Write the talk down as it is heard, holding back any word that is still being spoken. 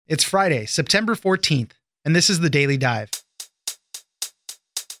It's Friday, September 14th, and this is the Daily Dive.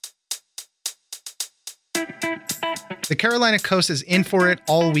 The Carolina coast is in for it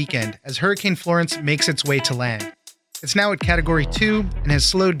all weekend as Hurricane Florence makes its way to land. It's now at Category 2 and has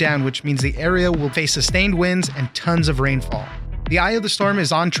slowed down, which means the area will face sustained winds and tons of rainfall. The eye of the storm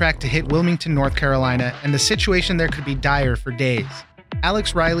is on track to hit Wilmington, North Carolina, and the situation there could be dire for days.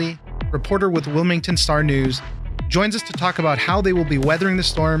 Alex Riley, reporter with Wilmington Star News, joins us to talk about how they will be weathering the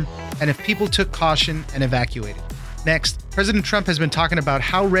storm and if people took caution and evacuated. Next, President Trump has been talking about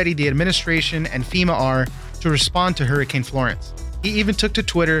how ready the administration and FEMA are to respond to Hurricane Florence. He even took to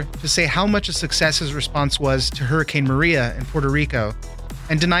Twitter to say how much a success his response was to Hurricane Maria in Puerto Rico,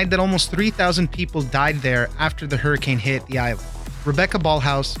 and denied that almost 3,000 people died there after the hurricane hit the island. Rebecca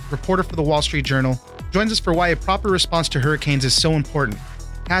Ballhaus, reporter for the Wall Street Journal, joins us for why a proper response to hurricanes is so important.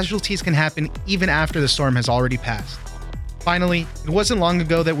 Casualties can happen even after the storm has already passed. Finally, it wasn't long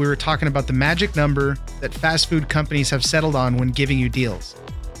ago that we were talking about the magic number that fast food companies have settled on when giving you deals.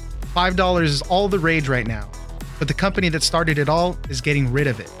 $5 is all the rage right now, but the company that started it all is getting rid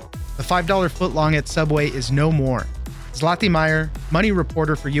of it. The $5 footlong at Subway is no more. Zlati Meyer, money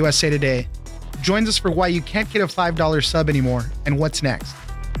reporter for USA Today, joins us for why you can't get a $5 sub anymore and what's next.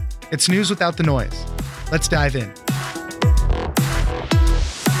 It's news without the noise. Let's dive in.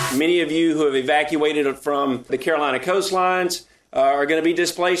 Many of you who have evacuated from the Carolina coastlines are going to be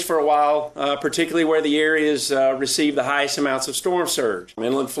displaced for a while, particularly where the areas receive the highest amounts of storm surge.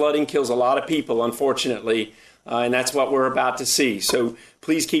 Inland flooding kills a lot of people, unfortunately, and that's what we're about to see. So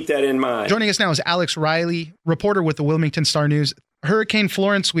please keep that in mind. Joining us now is Alex Riley, reporter with the Wilmington Star News. Hurricane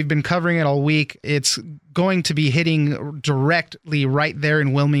Florence, we've been covering it all week. It's going to be hitting directly right there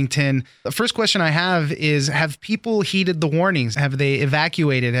in Wilmington. The first question I have is, have people heeded the warnings? Have they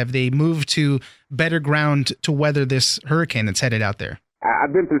evacuated? Have they moved to better ground to weather this hurricane that's headed out there?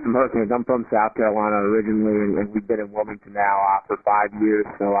 I've been through some hurricanes. I'm from South Carolina originally, and we've been in Wilmington now for 5 years.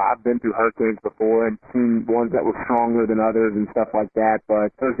 So I've been through hurricanes before and seen ones that were stronger than others and stuff like that.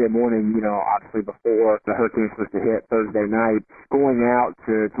 But Thursday morning, obviously before the hurricane was supposed to hit Thursday night, going out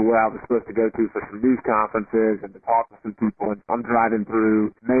to where I was supposed to go to for some news conferences and to talk to some people. And I'm driving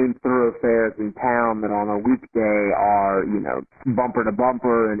through main thoroughfares in town that on a weekday are, bumper to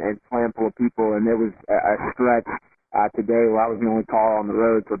bumper and slam full of people. And there was a stretch today where I was the only car on the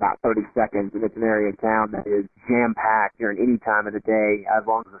road for about 30 seconds, and it's an area of town that is jam-packed during any time of the day as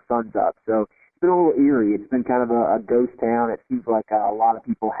long as the sun's up. So it's been a little eerie. It's been kind of a ghost town. It seems like a lot of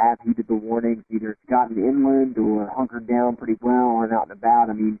people have heeded the warnings, either gotten inland or hunkered down pretty well or out and about.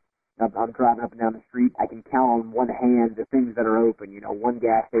 I mean, I'm driving up and down the street. I can count on one hand the things that are open. One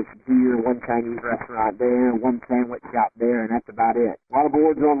gas station here, one Chinese restaurant there, one sandwich shop there, and that's about it. A lot of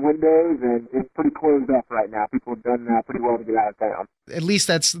boards on windows, and it's pretty closed up right now. People have done pretty well to get out of town. At least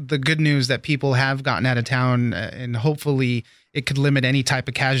that's the good news, that people have gotten out of town, and hopefully it could limit any type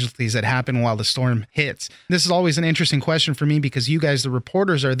of casualties that happen while the storm hits. This is always an interesting question for me because you guys, the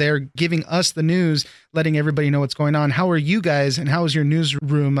reporters, are there giving us the news, letting everybody know what's going on. How are you guys, and how is your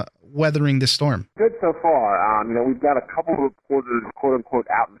newsroom weathering this storm? Good so far. We've got a couple of reporters, quote unquote,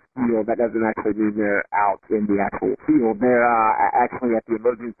 out in the field. That doesn't actually mean they're out in the actual field. They're actually at the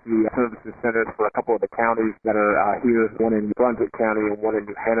emergency services centers for a couple of the counties that are here, one in Brunswick County and one in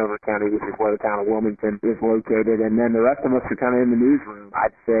New Hanover County, which is where the town of Wilmington is located. And then the rest of us are kind of in the newsroom.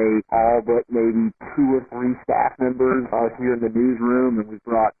 I'd say all but maybe 2 or 3 staff members are here in the newsroom, and we've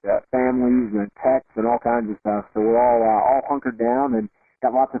brought families and pets and all kinds of stuff. So we're all hunkered down and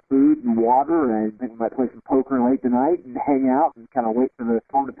got lots of food and water, and I think we might play some poker late tonight and hang out and kind of wait for the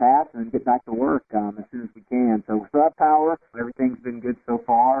storm to pass and get back to work as soon as we can. So we still have power. Everything's been good so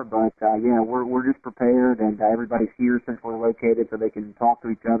far, but we're just prepared, and everybody's here centrally located so they can talk to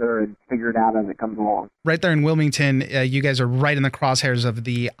each other and figure it out as it comes along. Right there in Wilmington, you guys are right in the crosshairs of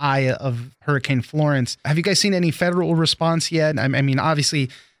the eye of Hurricane Florence. Have you guys seen any federal response yet? I mean,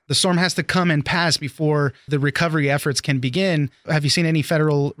 obviously, the storm has to come and pass before the recovery efforts can begin. Have you seen any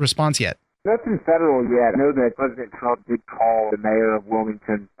federal response yet? Nothing federal yet. I know that President Trump did call the mayor of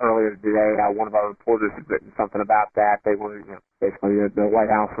Wilmington earlier today. One of our reporters had written something about that. They were, basically the White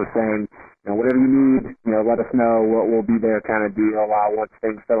House was saying, whatever you need, let us know. We'll be there kind of deal once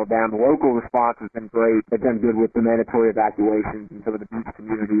things settle down. The local response has been great. They've done good with the mandatory evacuations in some of the beach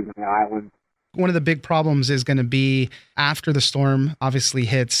communities and the islands. One of the big problems is going to be after the storm obviously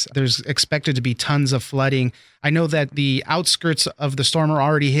hits, there's expected to be tons of flooding. I know that the outskirts of the storm are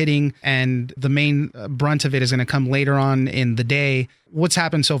already hitting, and the main brunt of it is going to come later on in the day. What's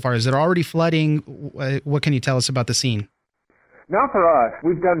happened so far? Is it already flooding? What can you tell us about the scene? Not for us.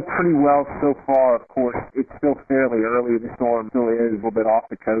 We've done pretty well so far. Of course, it's still fairly early. The storm still is a little bit off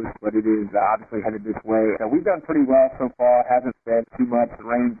the coast, but it is obviously headed this way. So we've done pretty well so far. It hasn't been too much. The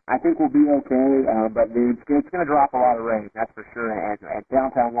rain, I think, will be okay, but it's going to drop a lot of rain, that's for sure. And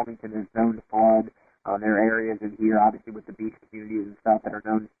downtown Wilmington is known to flood. There are areas in here, obviously, with the beach communities and stuff that are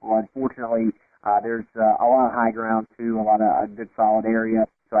known to flood. Fortunately, there's a lot of high ground, too, a lot of a good solid area.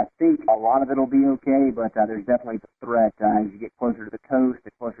 So I think a lot of it will be okay, but there's definitely the threat as you get closer to the coast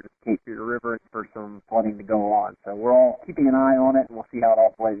and closer to the Cape Fear River for some flooding to go on. So we're all keeping an eye on it, and we'll see how it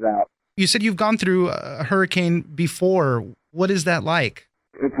all plays out. You said you've gone through a hurricane before. What is that like?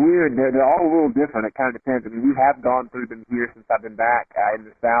 It's weird. They're all a little different. It kind of depends. I mean, we have gone through them here since I've been back in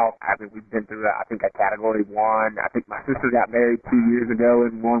the South. I mean, we've been through, I think, a Category 1. I think my sister got married 2 years ago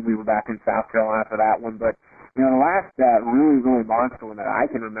in one. We were back in South Carolina for that one. But, you know, the last really monster one that I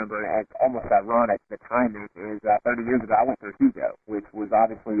can remember, and almost ironic, the timing, is 30 years ago I went through Hugo, which was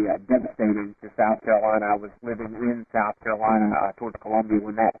obviously devastating to South Carolina. I was living in South Carolina towards Columbia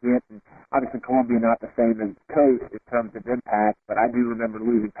when that hit. And obviously, Columbia not the same as the coast in terms of impact, but I do remember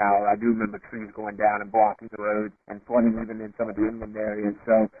losing power. I do remember trees going down and blocking the roads and flooding even in some of the inland areas.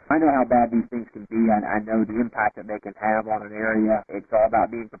 So I know how bad these things can be. I know the impact that they can have on an area. It's all about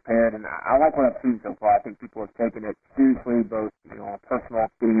being prepared, and I like what I've seen so far. I think people have taken it seriously, both on a personal,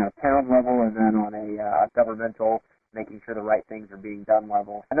 getting out of town level, and then on a governmental, making sure the right things are being done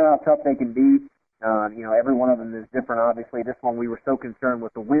level. I know how tough they can be. Every one of them is different, obviously. This one, we were so concerned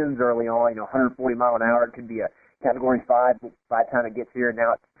with the winds early on, 140 mile an hour. It could be a Category 5 by the time it gets here.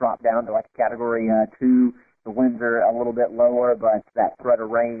 Now it's dropped down to like a Category 2. The winds are a little bit lower, but that threat of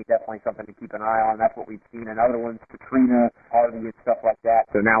rain is definitely something to keep an eye on. That's what we've seen in other ones, Katrina, Harvey, and stuff like that.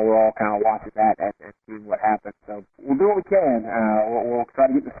 So now we're all kind of watching that and seeing what happens. So we'll do what we can. We'll try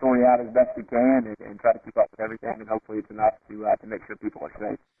to get the story out as best we can and try to keep up with everything, and hopefully it's enough to make sure people are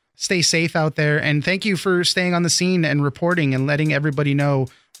safe. Stay safe out there, and thank you for staying on the scene and reporting and letting everybody know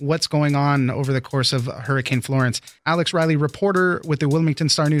what's going on over the course of Hurricane Florence. Alex Riley, reporter with the Wilmington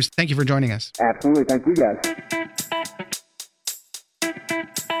Star-News, thank you for joining us. Absolutely. Thank you, guys.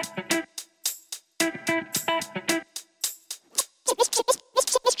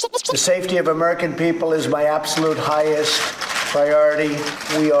 The safety of American people is my absolute highest priority.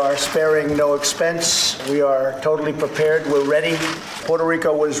 We are sparing no expense. We are totally prepared. We're ready. Puerto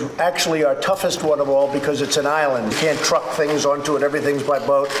Rico was actually our toughest one of all because it's an island. You can't truck things onto it. Everything's by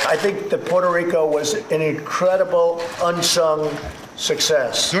boat. I think that Puerto Rico was an incredible, unsung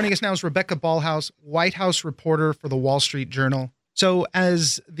success. Joining us now is Rebecca Ballhaus, White House reporter for the Wall Street Journal. So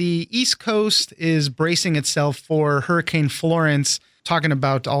as the East Coast is bracing itself for Hurricane Florence, talking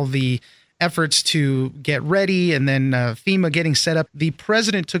about all the efforts to get ready and then FEMA getting set up, the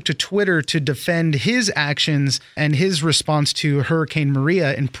president took to Twitter to defend his actions and his response to Hurricane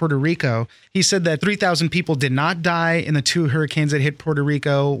Maria in Puerto Rico. He said that 3,000 people did not die in the two hurricanes that hit Puerto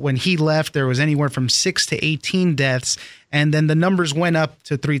Rico. When he left, there was anywhere from 6 to 18 deaths. And then the numbers went up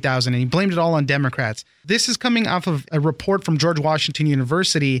to 3,000, and he blamed it all on Democrats. This is coming off of a report from George Washington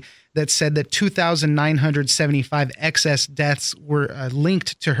University that said that 2,975 excess deaths were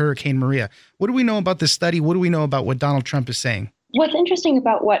linked to Hurricane Maria. What do we know about this study? What do we know about what Donald Trump is saying? What's interesting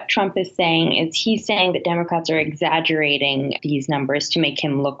about what Trump is saying is he's saying that Democrats are exaggerating these numbers to make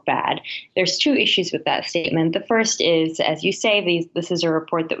him look bad. There's two issues with that statement. The first is, as you say, this is a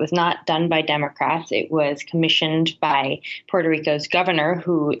report that was not done by Democrats. It was commissioned by Puerto Rico's governor,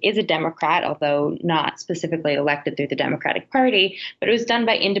 who is a Democrat, although not specifically elected through the Democratic Party, but it was done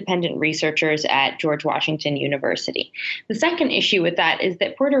by independent researchers at George Washington University. The second issue with that is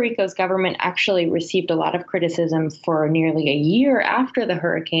that Puerto Rico's government actually received a lot of criticism for nearly a year after the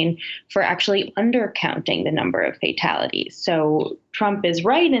hurricane for actually undercounting the number of fatalities. So Trump is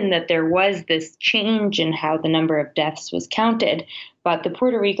right in that there was this change in how the number of deaths was counted, but the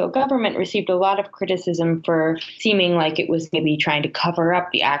Puerto Rico government received a lot of criticism for seeming like it was maybe trying to cover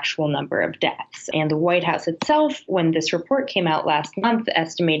up the actual number of deaths. And the White House itself, when this report came out last month,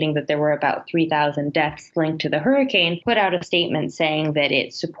 estimating that there were about 3,000 deaths linked to the hurricane, put out a statement saying that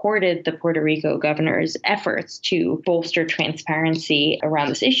it supported the Puerto Rico governor's efforts to bolster transparency around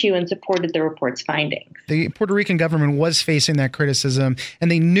this issue and supported the report's findings. The Puerto Rican government was facing that criticism,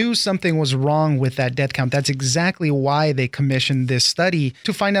 and they knew something was wrong with that death count. That's exactly why they commissioned this study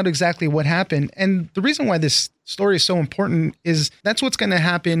to find out exactly what happened. And the reason why this story is so important is that's what's going to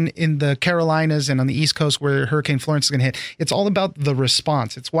happen in the Carolinas and on the East Coast where Hurricane Florence is going to hit. It's all about the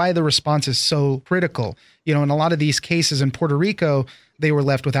response. It's why the response is so critical. In a lot of these cases in Puerto Rico, they were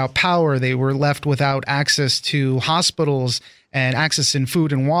left without power. They were left without access to hospitals and access in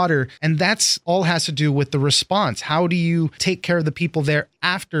food and water. And that's all has to do with the response. How do you take care of the people there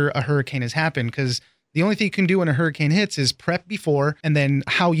after a hurricane has happened? Because the only thing you can do when a hurricane hits is prep before and then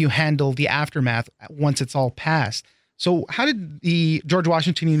how you handle the aftermath once it's all passed. So how did the George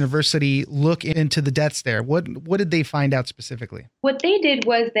Washington University look into the deaths there? What did they find out specifically? What they did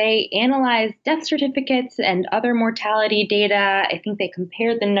was they analyzed death certificates and other mortality data. I think they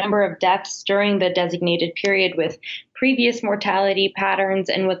compared the number of deaths during the designated period with previous mortality patterns.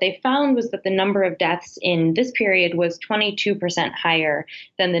 And what they found was that the number of deaths in this period was 22% higher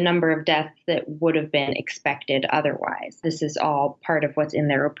than the number of deaths that would have been expected otherwise. This is all part of what's in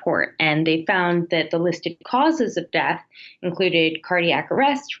their report. And they found that the listed causes of death included cardiac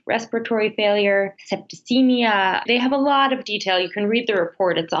arrest, respiratory failure, septicemia. They have a lot of detail. You can read the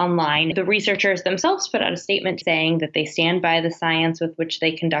report. It's online. The researchers themselves put out a statement saying that they stand by the science with which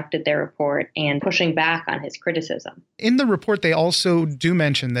they conducted their report and pushing back on his criticism. In the report, they also do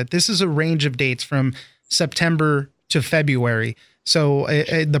mention that this is a range of dates from September to February. So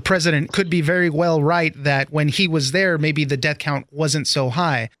the president could be very well right that when he was there, maybe the death count wasn't so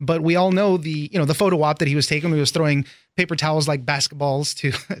high. But we all know the photo op that he was taking. He was throwing paper towels like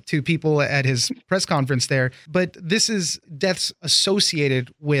basketballs to people at his press conference there. But this is deaths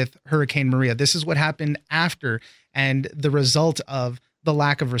associated with Hurricane Maria. This is what happened after and the result of the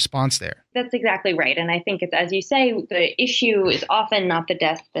lack of response there. That's exactly right. And I think it's, as you say, the issue is often not the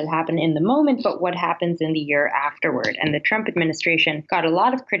deaths that happen in the moment, but what happens in the year afterward. And the Trump administration got a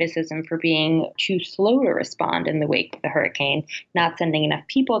lot of criticism for being too slow to respond in the wake of the hurricane, not sending enough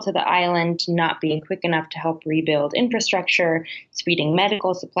people to the island, not being quick enough to help rebuild infrastructure, speeding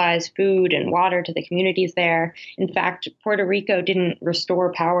medical supplies, food, and water to the communities there. In fact, Puerto Rico didn't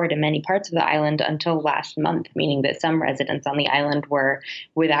restore power to many parts of the island until last month, meaning that some residents on the island were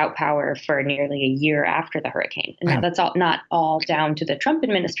without power for nearly a year after the hurricane. And now that's not all down to the Trump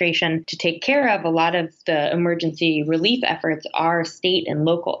administration to take care of. A lot of the emergency relief efforts are state and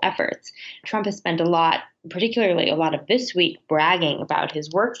local efforts. Trump has spent particularly a lot of this week bragging about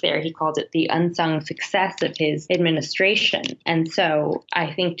his work there. He called it the unsung success of his administration. And so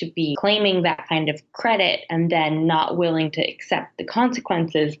I think to be claiming that kind of credit and then not willing to accept the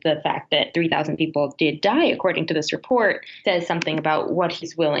consequences, the fact that 3,000 people did die, according to this report, says something about what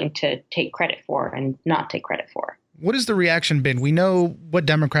he's willing to take credit for and not take credit for. What has the reaction been? We know what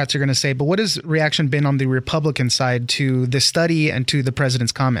Democrats are going to say, but what has reaction been on the Republican side to the study and to the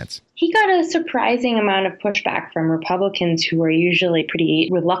president's comments? He got a surprising amount of pushback from Republicans who are usually pretty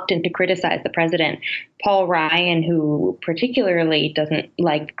reluctant to criticize the president. Paul Ryan, who particularly doesn't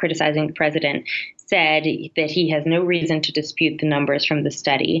like criticizing the president, said that he has no reason to dispute the numbers from the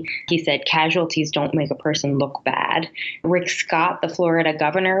study. He said casualties don't make a person look bad. Rick Scott, the Florida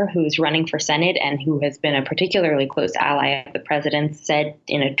governor, who's running for Senate and who has been a particularly close ally of the president, said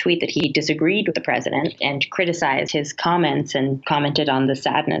in a tweet that he disagreed with the president and criticized his comments and commented on the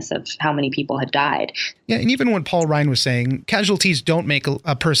sadness of how many people had died. Yeah, and even what Paul Ryan was saying, casualties don't make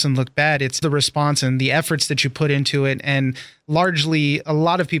a person look bad. It's the response and the efforts that you put into it. And largely, a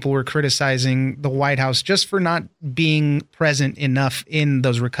lot of people were criticizing the White House just for not being present enough in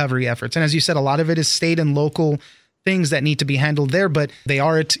those recovery efforts. And as you said, a lot of it is state and local things that need to be handled there, but they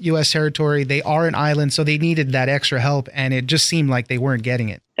are at U.S. territory. They are an island, so they needed that extra help. And it just seemed like they weren't getting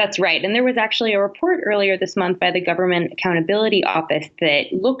it. That's right. And there was actually a report earlier this month by the Government Accountability Office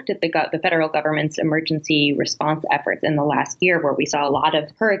that looked at the federal government's emergency response efforts in the last year, where we saw a lot of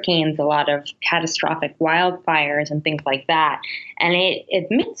hurricanes, a lot of catastrophic wildfires and things like that. And it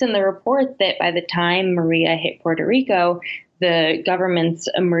admits in the report that by the time Maria hit Puerto Rico, the government's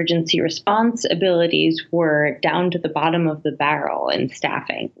emergency response abilities were down to the bottom of the barrel in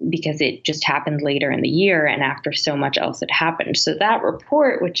staffing because it just happened later in the year and after so much else had happened. So that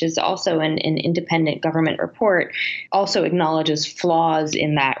report, which is also an independent government report, also acknowledges flaws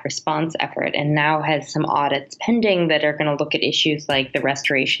in that response effort and now has some audits pending that are going to look at issues like the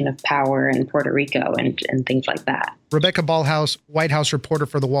restoration of power in Puerto Rico and things like that. Rebecca Ballhaus, White House reporter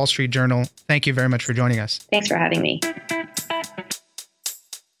for the Wall Street Journal. Thank you very much for joining us. Thanks for having me.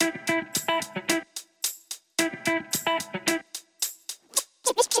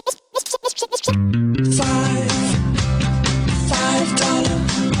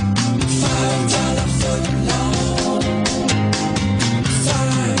 $5 foot long.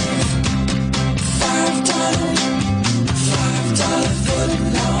 $5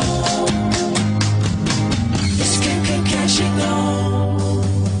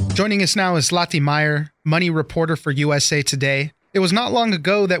 Joining us now is Zlati Meyer, money reporter for USA Today. It was not long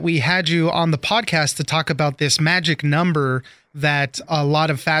ago that we had you on the podcast to talk about this magic number that a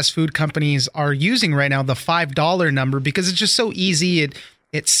lot of fast food companies are using right now, the $5 number, because it's just so easy.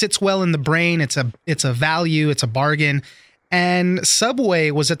 It sits well in the brain. It's a value. It's a bargain. And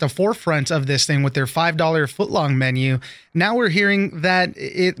Subway was at the forefront of this thing with their $5 footlong menu. Now we're hearing that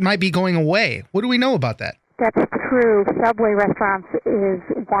it might be going away. What do we know about that? That's true. Subway Restaurants is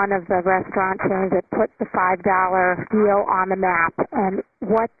one of the restaurant chains that put the $5 deal on the map. And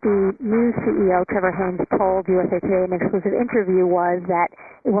what the new CEO, Trevor Haynes, told USA Today in an exclusive interview was that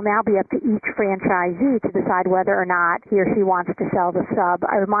it will now be up to each franchisee to decide whether or not he or she wants to sell the sub.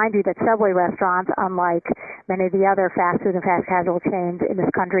 I remind you that Subway Restaurants, unlike many of the other fast food and fast casual chains in this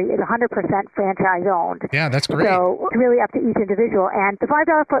country, is 100% franchise-owned. Yeah, that's great. So it's really up to each individual. And the $5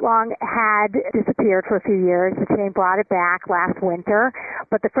 footlong had disappeared for a few years. The chain brought it back last winter,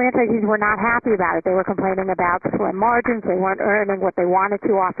 but the franchisees were not happy about it. They were complaining about slim margins. They weren't earning what they wanted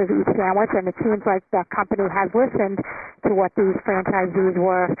to off of each sandwich, and it seems like the company has listened to what these franchisees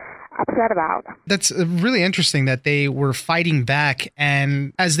were upset about. That's really interesting that they were fighting back,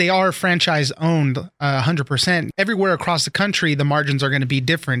 and as they are franchise owned 100%, everywhere across the country, the margins are going to be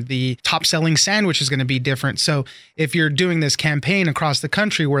different. The top selling sandwich is going to be different. So if you're doing this campaign across the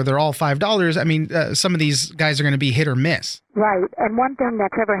country where they're all $5, I mean, some of these guys are going to be hit or miss. Right. And one thing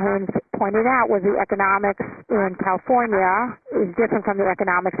that Trevor Haynes pointed out was the economics in California is different from the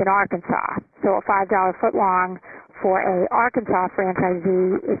economics in Arkansas. So a $5 footlong for a Arkansas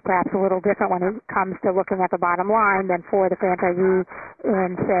franchisee is perhaps a little different when it comes to looking at the bottom line than for the franchisee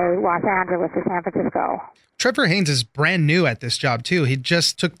in, say, Los Angeles or San Francisco. Trevor Haynes is brand new at this job, too. He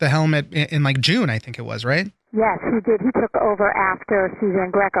just took the helm in like June, I think it was, right? Yes, he did. He took over after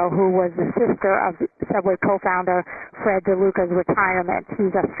Suzanne Greco, who was the sister of Subway co-founder Fred DeLuca's retirement.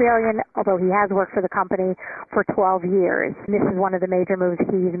 He's Australian, although he has worked for the company for 12 years. And this is one of the major moves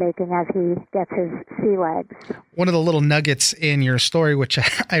he's making as he gets his sea legs. One of the little nuggets in your story, which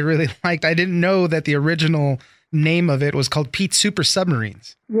I really liked, I didn't know that the original name of it was called Pete's Super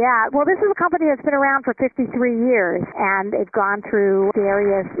Submarines. Yeah, well, this is a company that's been around for 53 years, and they've gone through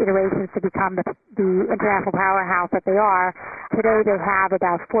various iterations to become the international powerhouse that they are. Today, they have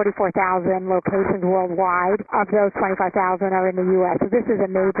about 44,000 locations worldwide. Of those, 25,000 are in the U.S., so this is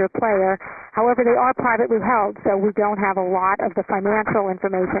a major player. However, they are privately held, so we don't have a lot of the financial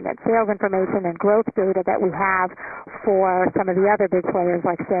information and sales information and growth data that we have for some of the other big players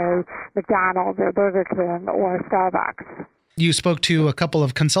like, say, McDonald's or Burger King or Starbucks. You spoke to a couple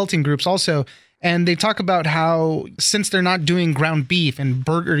of consulting groups also, and they talk about how since they're not doing ground beef and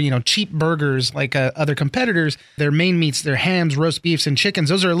cheap burgers like other competitors, their main meats, their hams, roast beefs, and chickens,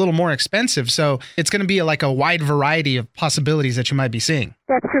 those are a little more expensive. So it's going to be like a wide variety of possibilities that you might be seeing.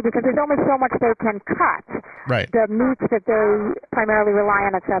 That's true, because there's only so much they can cut. Right. The meats that they primarily rely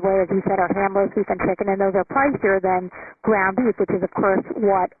on at Subway, as you said, are ham, roast beef, and chicken, and those are pricier than ground beef, which is, of course,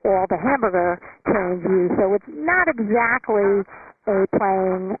 what all the hamburger chains use. So it's not exactly a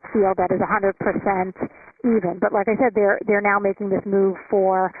playing field that is 100% even. But like I said, they're now making this move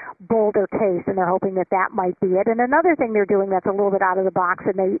for bolder taste, and they're hoping that that might be it. And another thing they're doing that's a little bit out of the box,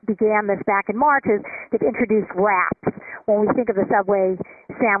 and they began this back in March, is they've introduced wraps. When we think of the Subway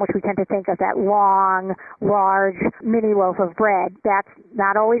sandwich, we tend to think of that long, large mini loaf of bread. That's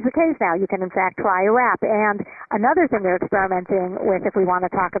not always the case now. You can, in fact, try a wrap. And another thing they're experimenting with, if we want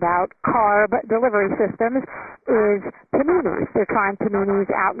to talk about carb delivery systems, is paninis. They're trying paninis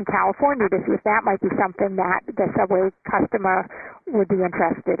out in California to see if that might be something that the Subway customer would be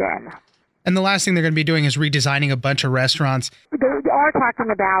interested in. And the last thing they're going to be doing is redesigning a bunch of restaurants. They are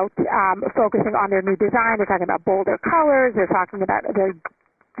talking about focusing on their new design. They're talking about bolder colors. They're talking about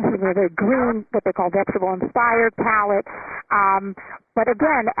their green, what they call vegetable-inspired palette. But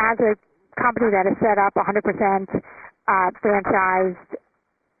again, as a company that is set up 100% franchised,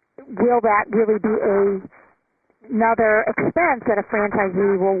 will that really be another expense that a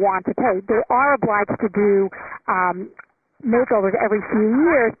franchisee will want to pay? They are obliged to do makeovers every few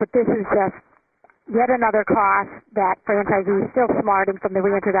years, but this is just yet another cost that franchisees, still smarting from the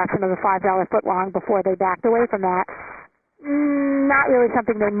reintroduction of the $5 footlong before they backed away from that, not really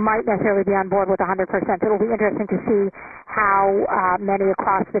something they might necessarily be on board with 100%. It'll be interesting to see how many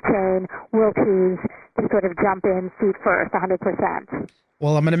across the chain will choose to sort of jump in feet first, 100%.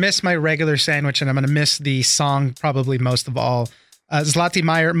 Well, I'm going to miss my regular sandwich, and I'm going to miss the song probably most of all. Zlati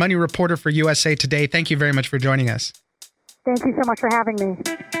Meyer, money reporter for USA Today, thank you very much for joining us. Thank you so much for having me.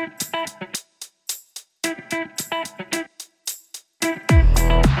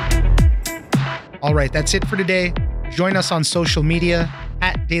 All right, that's it for today. Join us on social media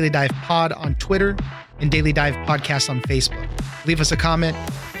at Daily Dive Pod on Twitter and Daily Dive Podcast on Facebook. Leave us a comment,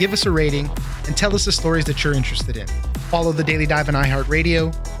 give us a rating, and tell us the stories that you're interested in. Follow The Daily Dive on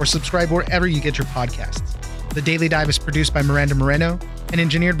iHeartRadio or subscribe wherever you get your podcasts. The Daily Dive is produced by Miranda Moreno and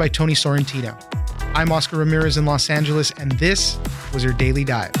engineered by Tony Sorrentino. I'm Oscar Ramirez in Los Angeles, and this was your Daily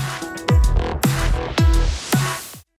Dive.